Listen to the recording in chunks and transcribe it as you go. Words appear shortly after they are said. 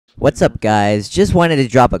What's up guys, just wanted to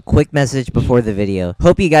drop a quick message before the video.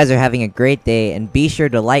 Hope you guys are having a great day and be sure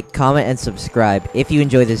to like, comment, and subscribe if you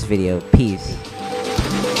enjoy this video. Peace.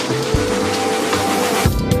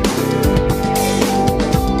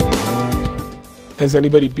 Has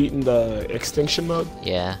anybody beaten the extinction mode?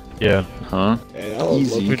 Yeah. Yeah. Huh? Yeah, that was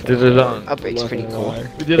Easy. We did it on. Outbreak's pretty cool.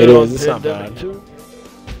 We did It it on is, it's not Pandemic bad. too.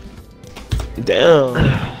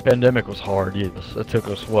 Damn. Pandemic was hard. Yes, it took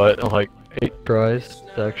us what, like 8 tries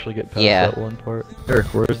to actually get past Yeah. that one part. Eric,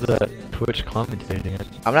 where's that Twitch commentating at?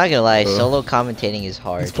 I'm not gonna lie, solo commentating is He's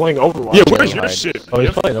hard. playing Overwatch. Yeah, really where's your hard. shit? Oh,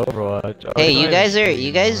 he's playing Overwatch. Oh, Hey, nice.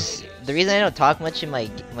 you guys. The reason I don't talk much in my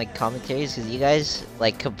commentaries is because you guys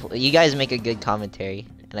you guys make a good commentary,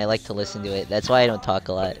 and I like to listen to it. That's why I don't talk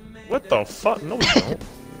a lot. What the fuck? No, we don't.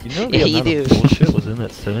 You know the Yeah, you amount of do. bullshit was in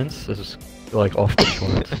that sentence? This is like off the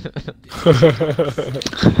charts.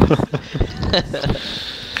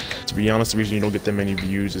 To be honest, the reason you don't get that many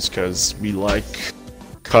views is because we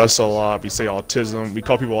cuss a lot. We say autism. We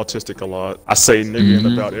call people autistic a lot. I say nigga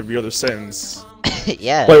in about every other sentence.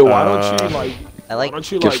 Yeah. Wait, why don't you like? I Why like.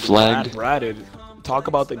 don't you Get like flagged. ratted? Talk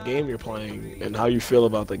about the game you're playing and how you feel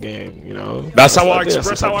about the game. You know. That's how I think that's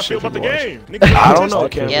express the type how I of feel shit about the people watch. game. Nigga, I don't know,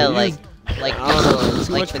 autistic. Cam. Yeah, you- like I don't know.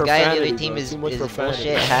 Too like much the guy on the other profanity, team bro. is Too much profanity.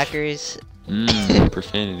 bullshit hackers.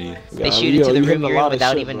 Profanity. They Yeah, shoot yo, into the you room hitting a you're in lot of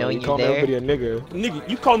without shit, even bro. knowing You you're calling there. everybody a nigga. Nigga,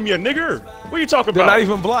 you called me a nigger? What are you talking They're about? not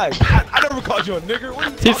even black. I never called you a nigger. What are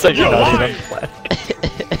you He's talking like, you're You're not lying. even black.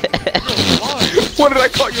 What? When did I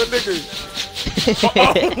call you a nigger?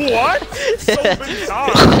 What? So many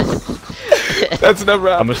times. That's never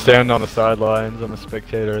I'm happened. gonna stand on the sidelines. I'm a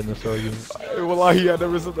spectator in this argument. Wallahi, I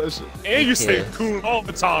never said that shit. And you say too. coon all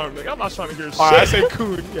the time. Like, I'm not trying to hear shit. Alright, I say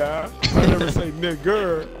coon, yeah. I never say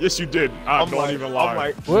nigger. Yes, you did. I don't even lie. I'm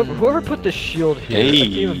like, Whoever put the shield here, I can't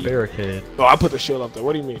even Hey. barricade. oh, I put the shield up there.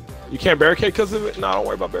 What do you mean? You can't barricade because of it? No, don't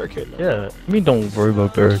worry about barricading. Yeah, I mean, don't worry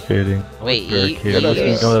about barricading. Wait, Barricade.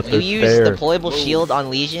 Let's know that you they're use there. deployable shield on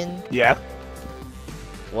Legion? Yeah.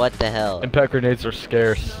 What the hell? Impact grenades are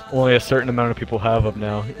scarce. Only a certain amount of people have them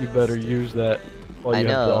now. You better use that while I you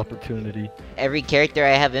have the know. opportunity. Every character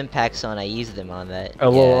I have impacts on, I use them on that. I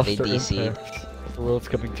will Yeah, they after DC'd. impact. The world's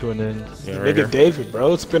coming to an end. Yeah, right here. Nigga David,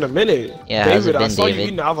 bro. It's been a minute. Yeah, how's it David, I been, saw you David?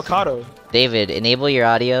 eating avocado. David, enable your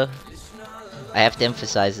audio. I have to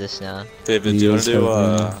emphasize this now. David, do you want to do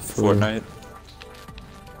Fortnite?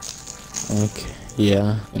 Okay.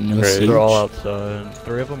 Yeah. No Great. siege. They're all outside.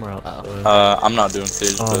 3 of them are outside. I'm not doing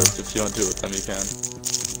stage, Oh. but if you want to do it with them, you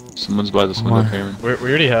can. Someone's by this window, Why? Cameron. We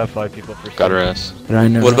already have 5 people for Got her stage. ass. But I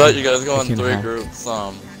know. What about you guys go I in can 3 hack. groups?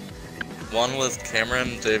 One with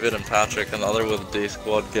Cameron, David, and Patrick, and the other with D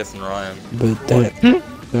Squad, Giff, and Ryan. But that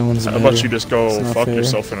one's How better. about you just go It's not fuck fair.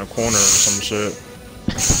 yourself in a corner or some shit?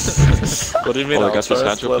 What do you mean? Oh, I I'll got this try to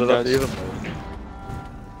hatch split open, it up guys. evenly.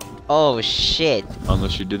 Oh shit!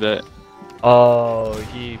 Unless you do that. Oh,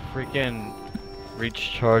 he freaking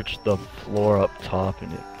recharged the floor up top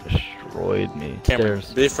and it destroyed me. Cameron,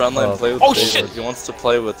 Stairs. be friendly and play with Oh, David. shit. He wants to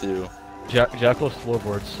play with you. Jackal's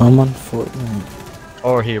floorboards. I'm on Fortnite.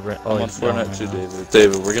 Or he ran. Oh, I'm on he's down Fortnite right too, now. David.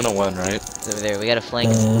 David, we're gonna win, right? It's over there. We gotta flank.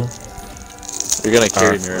 You're gonna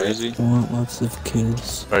carry me, right? Crazy. I want lots of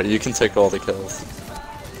kills. Alright, you can take all the kills.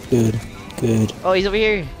 Good. Good. Oh, he's over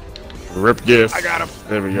here. Rip gift. I got him.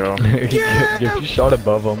 There we go. If you shot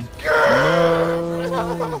above him.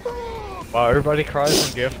 Wow, everybody cries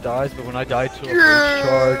when Gift dies, but when I die to a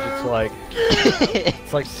breach charge,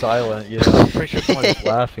 it's like silent. You know, I'm pretty sure somebody's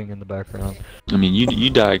laughing in the background. I mean, you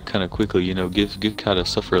die kind of quickly, you know. Give kind of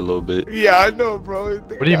suffer a little bit. Yeah, I know, bro.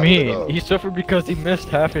 What do you mean? He suffered because he missed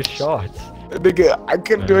half his shots. Nigga, I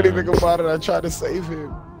couldn't do anything about it. I tried to save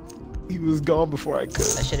him. He was gone before I could.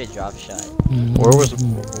 I should have drop shot. Where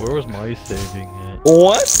was my saving it?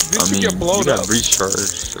 What? Did I you mean, get blown you got up? breach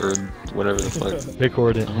charged or whatever the fuck. Pickord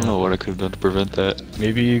I didn't. don't know what I could have done to prevent that.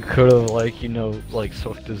 Maybe you could have like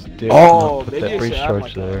sucked his dick Oh, and not put maybe that it breach should have charge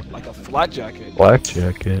like there. like a flak jacket. Black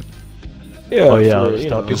jacket. Yeah. Oh yeah, for, let's you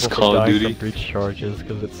stop know. people from Call of dying Duty. from breach charges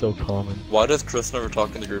because it's so common. Why does Chris never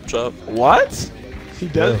talk in the group chat? What? He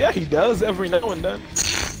does. Yeah. Yeah, he does every now and then.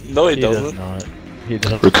 No, he does doesn't. not. He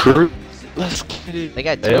does. Recruit? Let's get it. They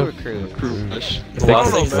got They 2 have- recruits. Recruit. The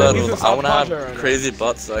last thing he man. said He's in was, I South want to have Padre right now. crazy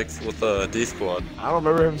butt sex with D Squad. I don't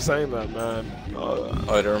remember him saying that, man. Oh,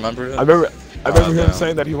 I don't remember it? I remember him damn.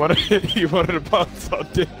 saying that he wanted he wanted to bounce on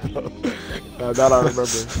dick though. That I remember.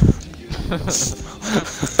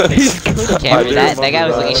 Cameron, that guy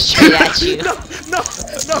was looking straight at you. No.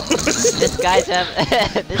 This guy's having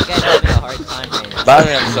a hard time right now.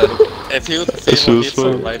 Batman said, if he was the This female, was he'd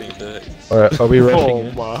start fun. lighting dick. Alright, are we rushing Oh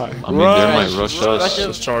in? my. I mean, they might rush us. Rush him.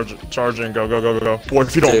 Just charge and go. Boy,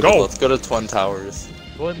 if you don't David, go. let's go to Twin Towers.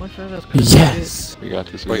 Boy, my friend has Yes! We got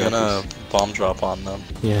this. We We're got gonna this. bomb drop on them.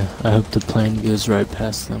 Yeah, I hope the plane goes right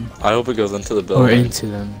past them. I hope it goes into the Or building. into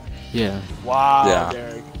them. Yeah. Wow, Yeah.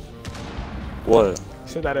 Derek. What? You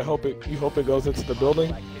said that you hope it goes into the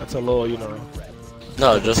building? That's a little, you know.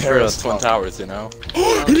 No, just for Terrorist Twin spot. Towers, you know? He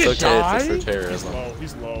It's didn't okay if die? it's for He's terrorism. low.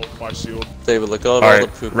 He's low. My shield. David, look at all Alright,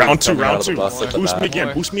 the poop round two, coming out round of the two. bus at the Boost me back.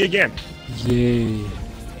 again. Boost me again. Yay.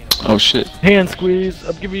 Oh shit. Hand squeeze.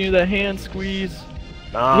 I'm giving you that hand squeeze.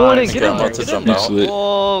 Nah, You wanna it's get Okay, in I'm there, about to get in jump there. out. Absolute.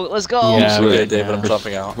 Whoa, let's go! Yeah. Okay, right David, I'm now.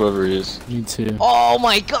 jumping out. Whoever it is. Me too. Oh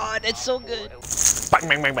my god, it's so good. Bang,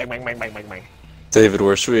 bang, bang, bang, bang, bang, bang, bang, bang. David,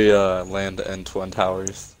 where should we land in Twin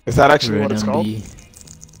Towers? Is that actually Red what it's called?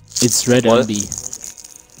 MB. It's Red What? MB.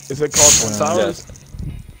 Is it called Twin Towers? Yes.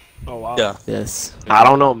 Oh wow. Yeah. Yes. I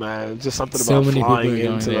don't know, man. Just something So about many people are flying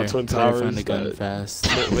going into there. the Twin Better Towers. find a gun that- fast.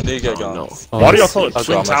 We need to get Oh, no. guns. Why do y'all call it I'll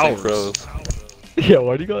Twin draw my St. Towers? Croix. Yeah,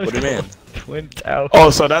 why do you guys What do you call mean? it Twin Tower? Oh,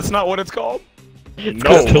 so that's not what it's called?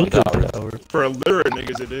 No, Tilted Tower. Tower. for illiterate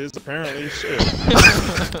niggas it is, apparently. Shit.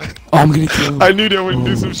 Oh, I'm gonna kill him. I knew they would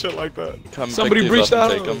do some shit like that. Come pick Somebody these breached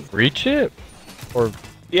up and out. take 'em. Reach it? Or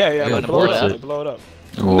Yeah, You like wanna blow it blow up. it like, Blow it up.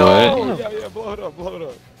 What? No, yeah, blow it up, blow it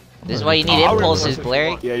up. This is why you need I'll impulses, reverse it.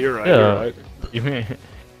 Blair. Yeah, you're right. Yeah. You're right. you mean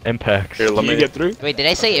impacts? Here, let Can me you get through? Wait, did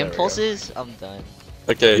I say There we go. impulses? I'm done.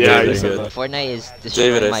 Okay, Yeah, David, you said good. that. Fortnite is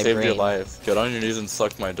destroying David, I my saved brain. your life. Get on your knees and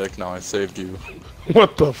suck my dick now. I saved you.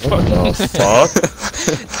 What the fuck?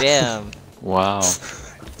 Fuck. Damn. Wow. Is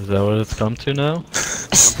that what it's come to now?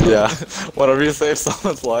 Yeah. Whenever you save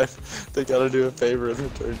someone's life, they gotta do a favor in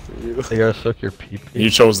return for you. They gotta suck your pee pee. You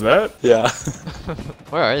chose that? Yeah.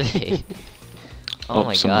 Where are they? Oh, Oh,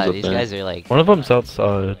 my someone's god, up these there. guys are like. One of them's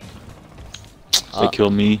outside. They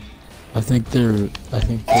killed me. I think they're.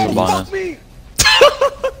 Savannah. Fuck me!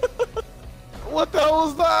 What the hell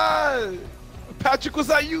was that? Patrick, was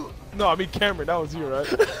that you? No, I mean Cameron, that was you, right?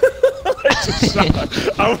 I just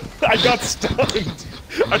shot. I got stunned.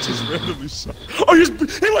 I just randomly shot. Oh,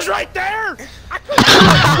 he was right there!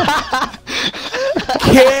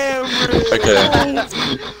 Cameron! Okay.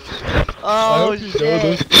 Oh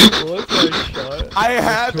shit! I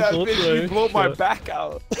had that Triple bitch, he play blew my shot. back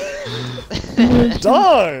out.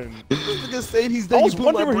 Done! This nigga saying he's I dead, was he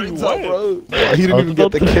blew my wondering where brains you out, went. bro. Yeah, he didn't I was even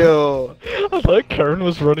get the about to- kill. I thought Karen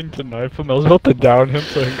was running to knife him. I was about to down him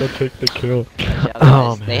so I can go take the kill. Yeah,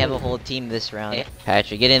 Oh, guys, they have a whole team this round.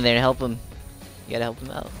 Patrick, get in there and help him. You gotta help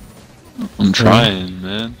him out. I'm trying,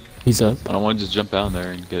 man. He's up. I don't want to just jump down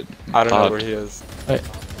there and get. I don't know popped. where he is.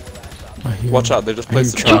 I hear Watch him. out, they just I hear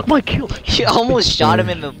placed a Chuck. trap. Took my kill. You almost shot him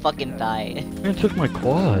in the fucking thigh. Man took my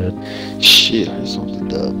quad. Shit, I just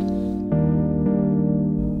something up.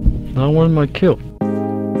 Not one of my kill.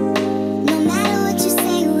 No matter what you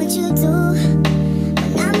say or what you do,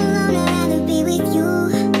 when I'm alone, I'd rather be with you.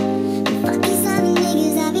 And fuck these other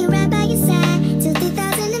niggas, I'll be right by your side till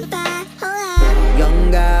 2005. Hold up.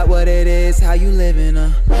 Young God, what it is, how you living,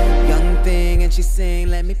 young thing, and she sing,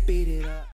 let me beat it up.